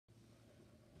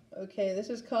Okay, this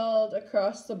is called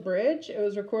Across the Bridge. It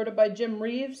was recorded by Jim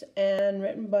Reeves and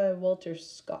written by Walter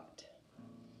Scott.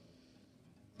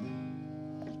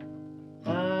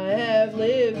 I have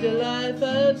lived a life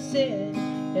of sin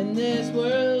in this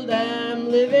world I'm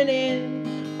living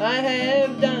in. I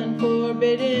have done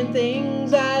forbidden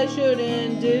things I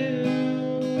shouldn't do.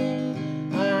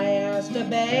 I asked a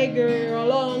beggar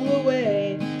along the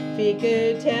way if he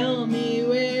could tell me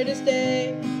where to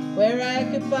stay, where I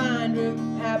could find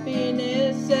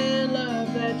happiness and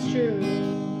love that's true.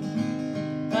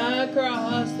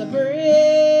 Across the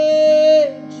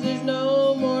bridge, there's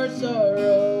no more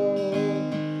sorrow.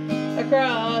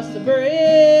 Across the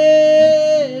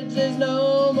bridge, there's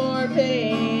no more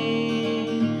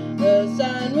pain. The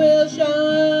sun will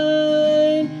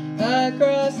shine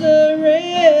across the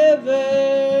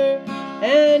river,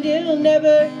 and you'll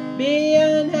never be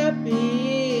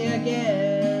unhappy again.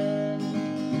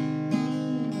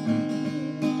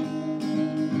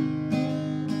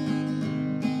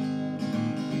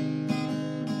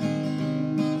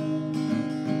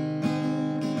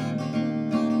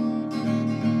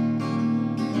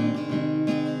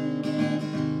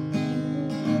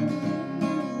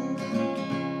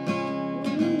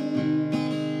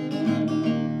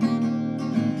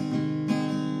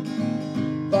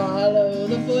 Follow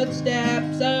the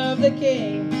footsteps of the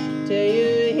King till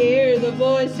you hear the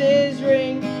voices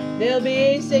ring. They'll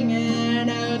be singing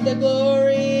out the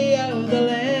glory of the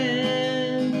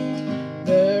land.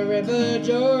 The river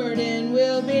Jordan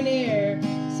will be near,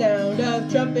 sound of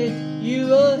trumpet you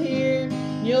will hear.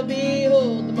 You'll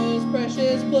behold the most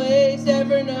precious place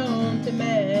ever known to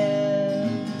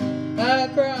man.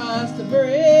 Across the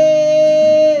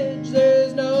bridge,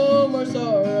 there's no more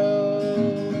sorrow.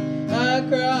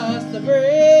 Across the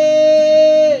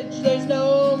bridge, there's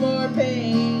no more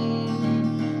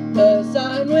pain. The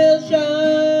sun will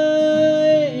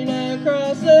shine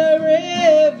across the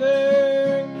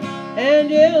river, and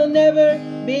you'll never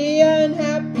be unhappy